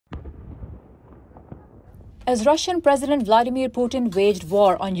As Russian President Vladimir Putin waged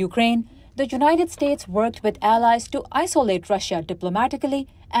war on Ukraine, the United States worked with allies to isolate Russia diplomatically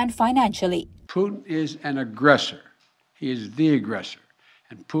and financially. Putin is an aggressor. He is the aggressor,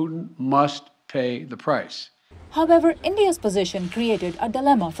 and Putin must pay the price. However, India's position created a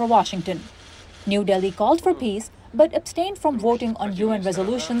dilemma for Washington. New Delhi called for peace but abstained from voting on UN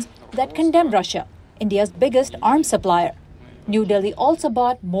resolutions that condemned Russia, India's biggest arms supplier. New Delhi also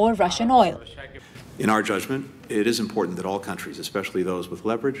bought more Russian oil. In our judgment, it is important that all countries, especially those with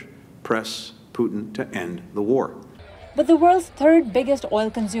leverage, press Putin to end the war. But the world's third biggest oil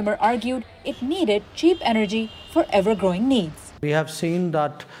consumer argued it needed cheap energy for ever-growing needs. We have seen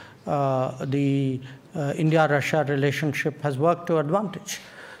that the India-Russia relationship has worked to advantage.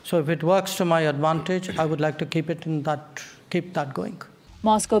 So if it works to my advantage, I would like to keep that going.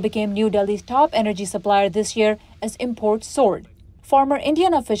 Moscow became New Delhi's top energy supplier this year as imports soared. Former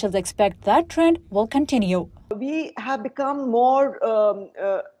Indian officials expect that trend will continue. We have become more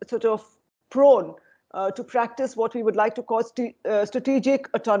prone to practice what we would like to call strategic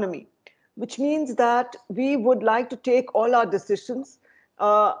autonomy, which means that we would like to take all our decisions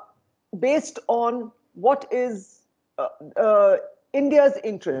based on what is India's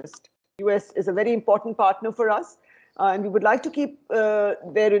interest. The US is a very important partner for us, and we would like to keep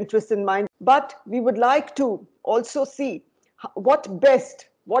their interests in mind. But we would like to also see what best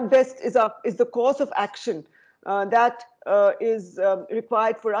is the course of action that is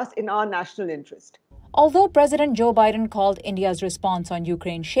required for us in our national interest. Although President Joe Biden called India's response on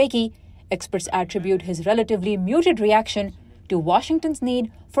Ukraine shaky, experts attribute his relatively muted reaction to Washington's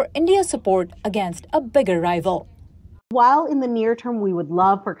need for India's support against a bigger rival. While in the near term we would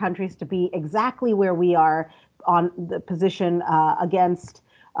love for countries to be exactly where we are on the position against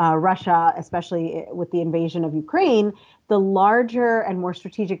Russia, especially with the invasion of Ukraine, the larger and more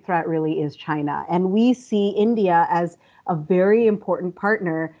strategic threat really is China. And we see India as a very important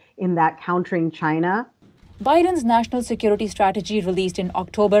partner in that countering China. Biden's national security strategy released in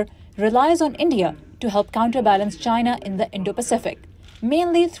October relies on India to help counterbalance China in the Indo-Pacific,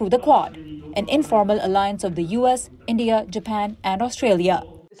 mainly through the Quad, an informal alliance of the US, India, Japan, and Australia.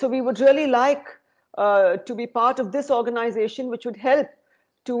 So we would really like to be part of this organization, which would help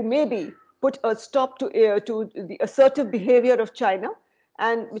to maybe put a stop to the assertive behavior of China,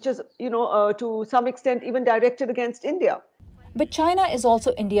 and which is, to some extent even directed against India. But China is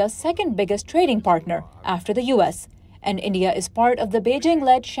also India's second biggest trading partner after the US, and India is part of the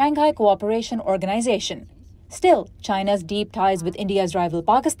Beijing-led Shanghai Cooperation Organization. Still, China's deep ties with India's rival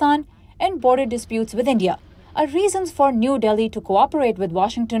Pakistan and border disputes with India are reasons for New Delhi to cooperate with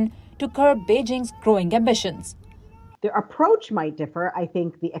Washington to curb Beijing's growing ambitions. The approach might differ. I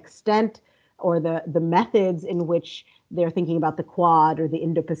think the extent or the methods in which they're thinking about the Quad or the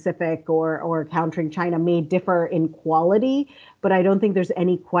Indo-Pacific or countering China may differ in quality, but I don't think there's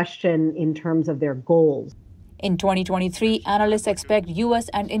any question in terms of their goals. In 2023, analysts expect US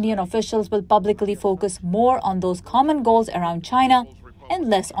and Indian officials will publicly focus more on those common goals around China and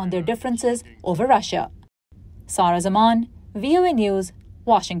less on their differences over Russia. Sara Zaman, VOA News,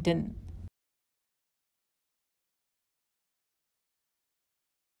 Washington.